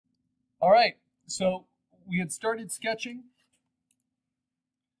All right, so we had started sketching,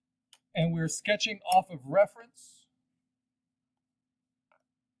 and we're sketching off of reference.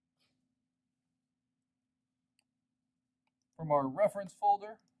 From our reference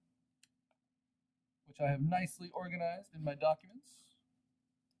folder, which I have nicely organized in my documents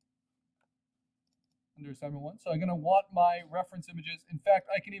under assignment 1. So I'm going to want my reference images. In fact,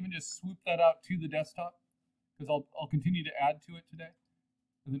 I can even just swoop that out to the desktop because I'll continue to add to it today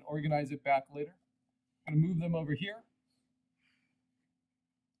and then organize it back later. I'm going to move them over here.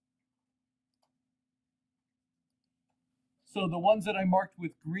 So the ones that I marked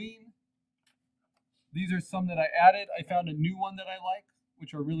with green, these are some that I added. I found a new one that I like,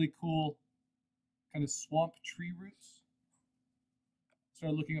 which are really cool kind of swamp tree roots.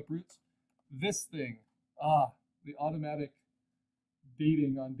 Started looking up roots. This thing, the automatic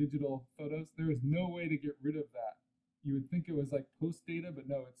dating on digital photos. There is no way to get rid of that. You would think it was like post data, but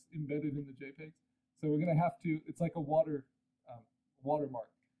no, it's embedded in the JPEG. So we're going to have to, it's like a watermark.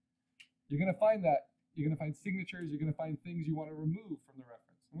 You're going to find that. You're going to find signatures. You're going to find things you want to remove from the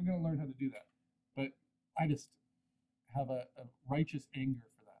reference. And we're going to learn how to do that. But I just have a righteous anger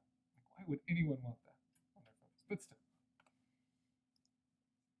for that. Like, why would anyone want that on their photos? But still.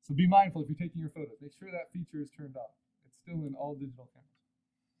 So be mindful if you're taking your photos. Make sure that feature is turned off. It's still in all digital cameras.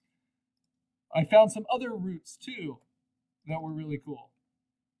 I found some other roots too that were really cool.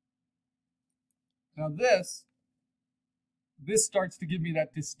 Now this starts to give me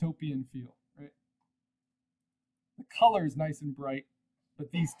that dystopian feel, right? The color is nice and bright,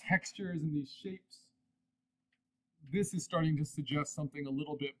 but these textures and these shapes, this is starting to suggest something a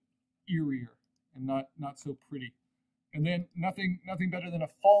little bit eerier and not so pretty. And then nothing better than a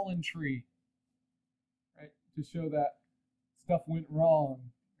fallen tree, right? To show that stuff went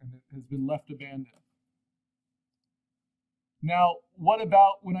wrong and it has been left abandoned. Now, what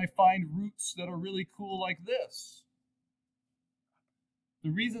about when I find roots that are really cool like this? The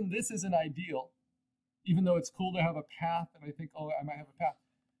reason this isn't ideal, even though it's cool to have a path, and I think, oh, I might have a path,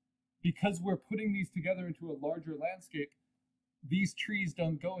 because we're putting these together into a larger landscape, these trees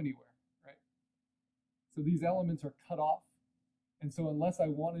don't go anywhere, right? So these elements are cut off. And so unless I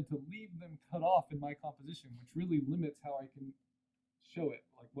wanted to leave them cut off in my composition, which really limits how I can show it,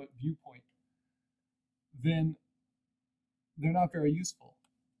 like what viewpoint, then they're not very useful.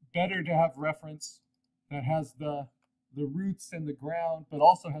 Better to have reference that has the roots and the ground, but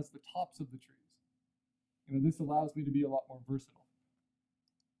also has the tops of the trees. You know, this allows me to be a lot more versatile.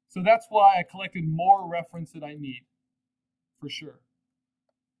 So that's why I collected more reference than I need, for sure,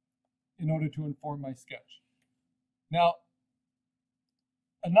 in order to inform my sketch. Now,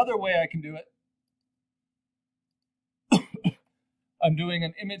 another way I can do it, I'm doing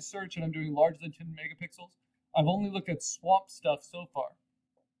an image search and I'm doing larger than 10 megapixels. I've only looked at swamp stuff so far.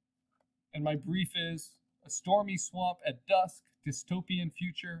 And my brief is a stormy swamp at dusk, dystopian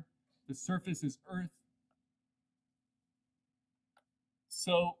future, the surface is earth.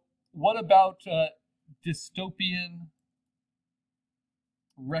 So what about dystopian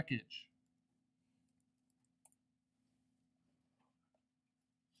wreckage?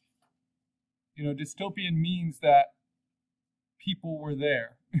 You know, dystopian means that people were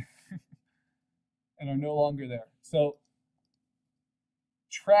there and are no longer there. So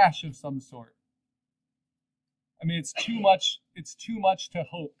trash of some sort. I mean, it's too much to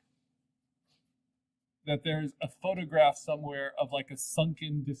hope that there's a photograph somewhere of like a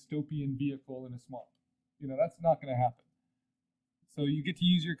sunken dystopian vehicle in a swamp. You know, that's not going to happen. So you get to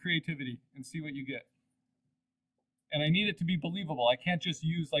use your creativity and see what you get. And I need it to be believable. I can't just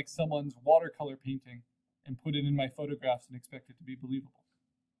use like someone's watercolor painting and put it in my photographs and expect it to be believable.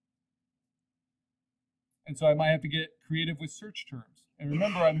 And so I might have to get creative with search terms. And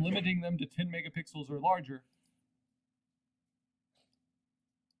remember, I'm limiting them to 10 megapixels or larger.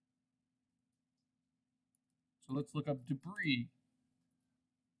 So let's look up debris.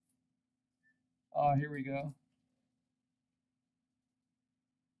 Here we go.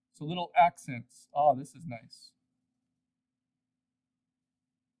 So little accents. This is nice.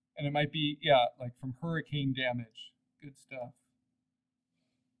 And it might be, yeah, like from hurricane damage. Good stuff.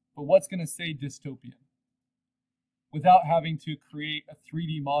 But what's going to say dystopian? Without having to create a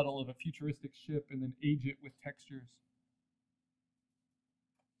 3D model of a futuristic ship and then age it with textures.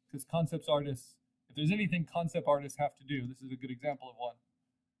 Because concept artists, if there's anything concept artists have to do, this is a good example of one,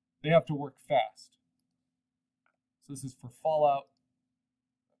 they have to work fast. So this is for Fallout,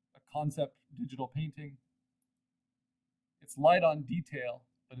 a concept digital painting. It's light on detail,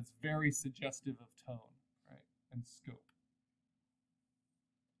 but it's very suggestive of tone, right, and scope.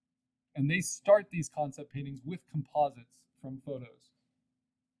 And they start these concept paintings with composites from photos.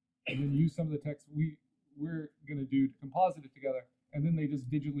 and then use some of the text we're going to do to composite it together, and then they just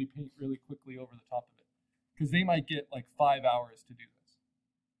digitally paint really quickly over the top of it. Because they might get like 5 hours to do this.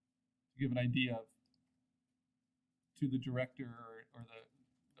 To give an idea to the director or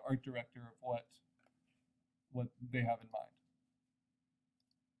the art director of what they have in mind.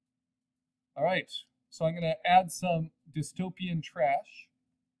 All right, so I'm going to add some dystopian trash.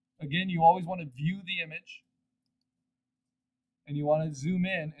 Again, you always want to view the image, and you want to zoom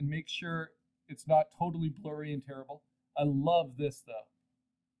in and make sure it's not totally blurry and terrible. I love this though.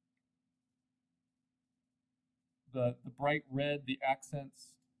 The bright red, the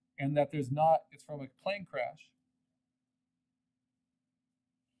accents, and that there's not, it's from a plane crash.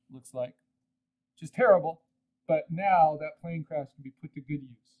 Looks like, which is terrible, but now that plane crash can be put to good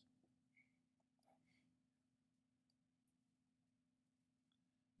use.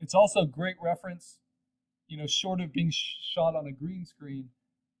 It's also a great reference, you know, short of being shot on a green screen,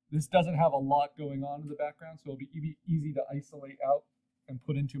 this doesn't have a lot going on in the background, so it'll be easy to isolate out and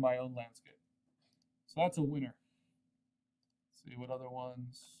put into my own landscape. So that's a winner. Let's see what other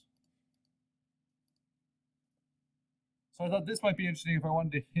ones. So I thought this might be interesting if I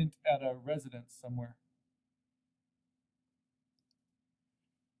wanted to hint at a residence somewhere.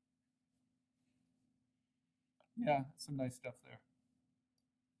 Yeah, some nice stuff there.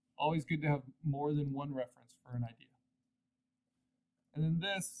 Always good to have more than one reference for an idea. And then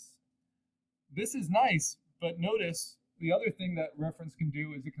this is nice, but notice the other thing that reference can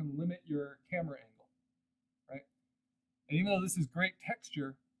do is it can limit your camera angle, right? And even though this is great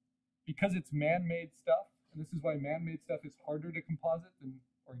texture, because it's man-made stuff, and this is why man-made stuff is harder to composite than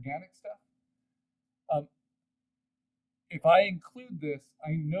organic stuff, if I include this,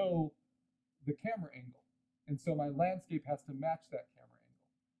 I know the camera angle. And so my landscape has to match that camera angle.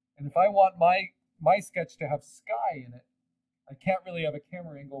 And if I want my sketch to have sky in it, I can't really have a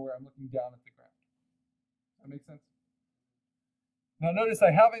camera angle where I'm looking down at the ground. Does that make sense? Now notice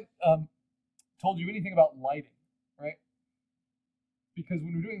I haven't told you anything about lighting, right? Because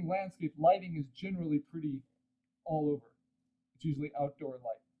when we're doing landscape, lighting is generally pretty all over. It's usually outdoor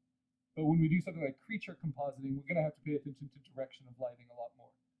light. But when we do something like creature compositing, we're going to have to pay attention to direction of lighting a lot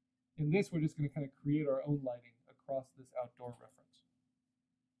more. In this, we're just going to kind of create our own lighting across this outdoor reference.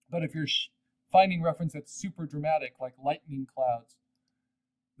 But if you're finding reference that's super dramatic, like lightning clouds,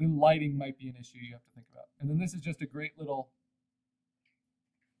 then lighting might be an issue you have to think about. And then this is just a great little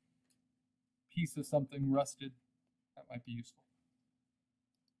piece of something rusted that might be useful.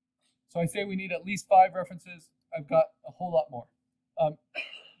 So I say we need at least 5 references. I've got a whole lot more.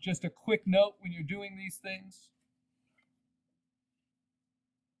 Just a quick note when you're doing these things.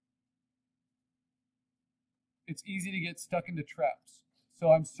 It's easy to get stuck into traps.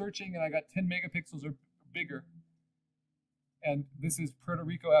 So I'm searching and I got 10 megapixels or bigger. And this is Puerto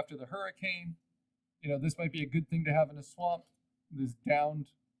Rico after the hurricane. You know, this might be a good thing to have in a swamp. This downed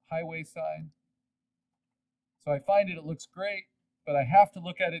highway sign. So I find it looks great, but I have to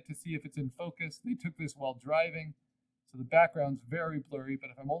look at it to see if it's in focus. They took this while driving, so the background's very blurry, but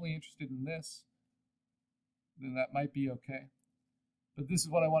if I'm only interested in this, then that might be okay. But this is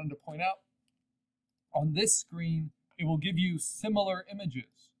what I wanted to point out. On this screen, it will give you similar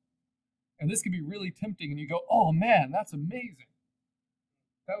images. And this can be really tempting, and you go, oh man, that's amazing.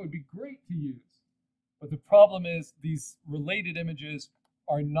 That would be great to use. But the problem is these related images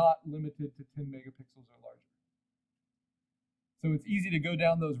are not limited to 10 megapixels or larger. So it's easy to go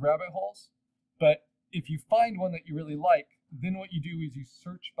down those rabbit holes, but if you find one that you really like, then what you do is you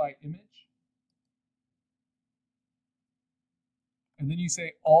search by image, and then you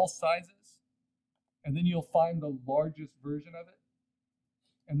say all sizes, and then you'll find the largest version of it.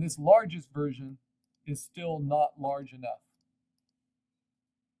 And this largest version is still not large enough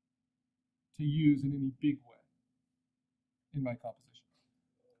to use in any big way in my composition.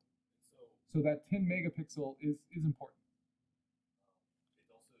 So that 10 megapixel is important. It's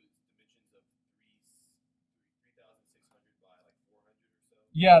also dimensions of 3,600 by like 400 or so.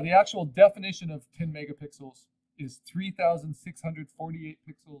 Yeah, the actual definition of 10 megapixels is 3,648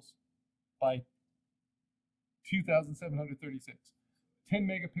 pixels by 2,736. 10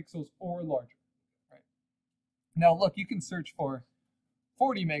 megapixels or larger, right? Now look, you can search for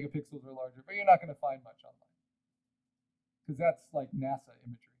 40 megapixels or larger, but you're not going to find much online because that's like NASA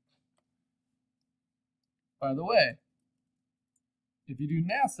imagery. By the way, if you do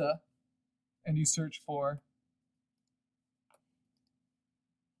NASA and you search for,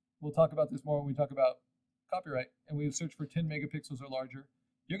 we'll talk about this more when we talk about copyright, and we search for 10 megapixels or larger,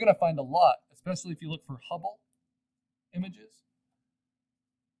 you're going to find a lot, especially if you look for Hubble images.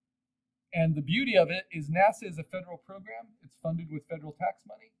 And the beauty of it is NASA is a federal program. It's funded with federal tax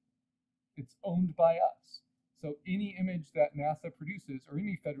money. It's owned by us. So any image that NASA produces or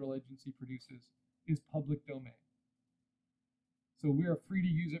any federal agency produces is public domain. So we are free to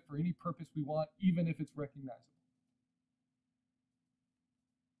use it for any purpose we want, even if it's recognizable.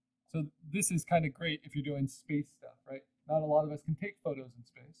 So this is kind of great if you're doing space stuff, right? Not a lot of us can take photos in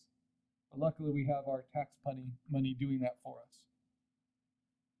space, but luckily we have our tax money doing that for us.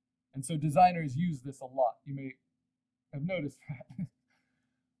 And so designers use this a lot. You may have noticed that.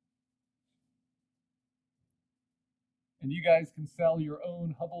 And you guys can sell your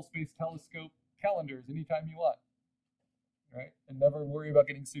own Hubble Space Telescope calendars anytime you want, right? And never worry about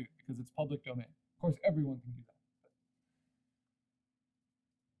getting sued because it's public domain. Of course, everyone can do that.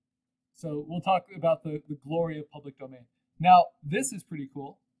 So we'll talk about the glory of public domain. Now, this is pretty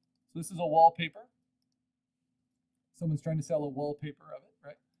cool. So this is a wallpaper. Someone's trying to sell a wallpaper of it,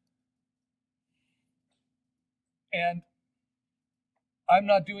 right? And I'm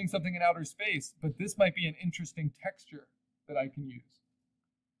not doing something in outer space, but this might be an interesting texture that I can use.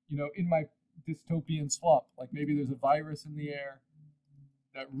 You know, in my dystopian swamp, like maybe there's a virus in the air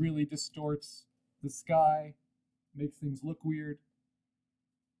that really distorts the sky, makes things look weird.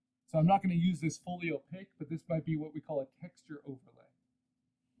 So I'm not going to use this fully opaque, but this might be what we call a texture overlay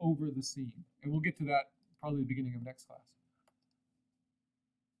over the scene. And we'll get to that probably at the beginning of next class.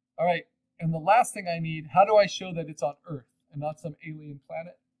 All right, and the last thing I need, how do I show that it's on Earth and not some alien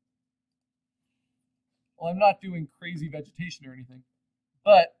planet? Well, I'm not doing crazy vegetation or anything,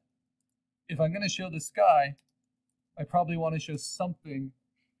 but if I'm going to show the sky, I probably want to show something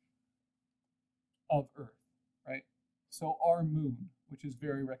of Earth, right? So our moon, which is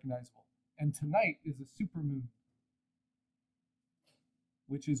very recognizable. And tonight is a supermoon,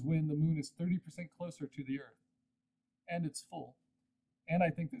 which is when the moon is 30% closer to the Earth, and it's full. And I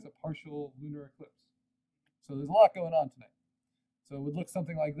think there's a partial lunar eclipse. So there's a lot going on tonight. So it would look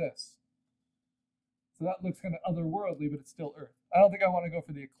something like this. So that looks kind of otherworldly, but it's still Earth. I don't think I want to go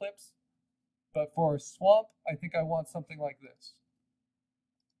for the eclipse, but for a swamp, I think I want something like this.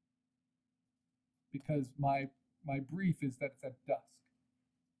 Because my brief is that it's at dusk.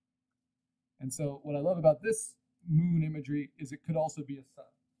 And so what I love about this moon imagery is it could also be a sun.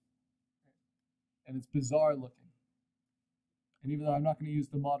 And it's bizarre looking. And even though I'm not going to use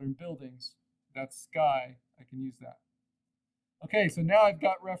the modern buildings, that sky, I can use that. Okay, so now I've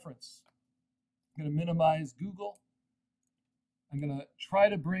got reference. I'm going to minimize Google. I'm going to try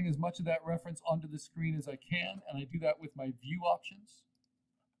to bring as much of that reference onto the screen as I can, and I do that with my view options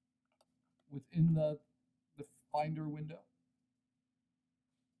within the Finder window.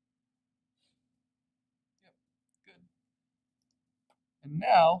 Yep, good. And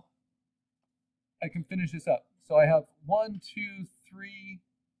now I can finish this up. So I have 1, 2, 3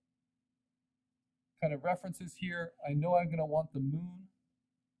 kind of references here. I know I'm going to want the moon.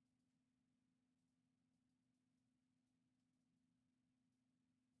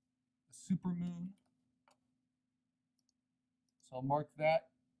 The supermoon. So I'll mark that.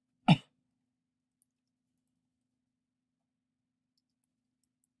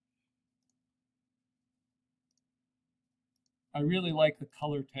 I really like the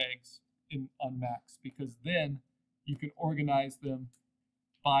color tags on Macs because then you can organize them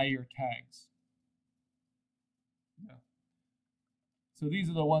by your tags. Yeah. So these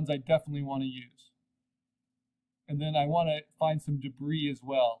are the ones I definitely want to use. And then I want to find some debris as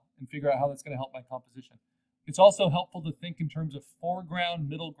well and figure out how that's going to help my composition. It's also helpful to think in terms of foreground,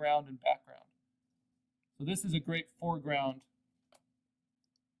 middle ground, and background. So this is a great foreground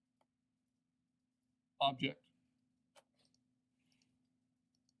object.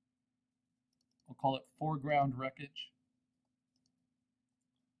 We'll call it foreground wreckage.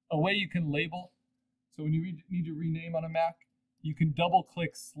 A way you can label, so when you need to rename on a Mac, you can double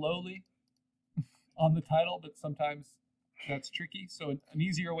click slowly on the title, but sometimes that's tricky. So an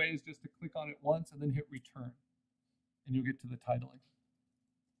easier way is just to click on it once and then hit return, and you'll get to the titling.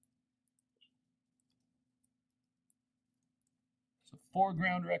 So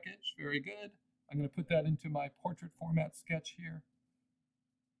foreground wreckage, very good. I'm going to put that into my portrait format sketch here.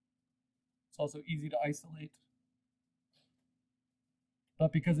 It's also easy to isolate.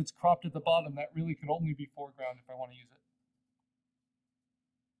 But because it's cropped at the bottom, that really could only be foreground if I want to use it.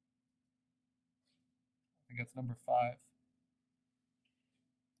 I think that's number 5.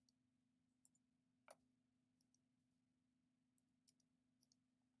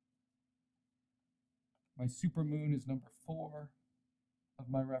 My supermoon is number 4 of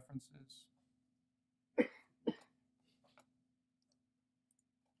my references.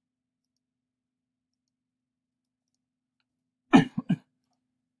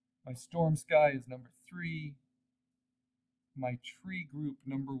 My storm sky is number 3. My tree group,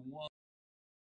 number 1.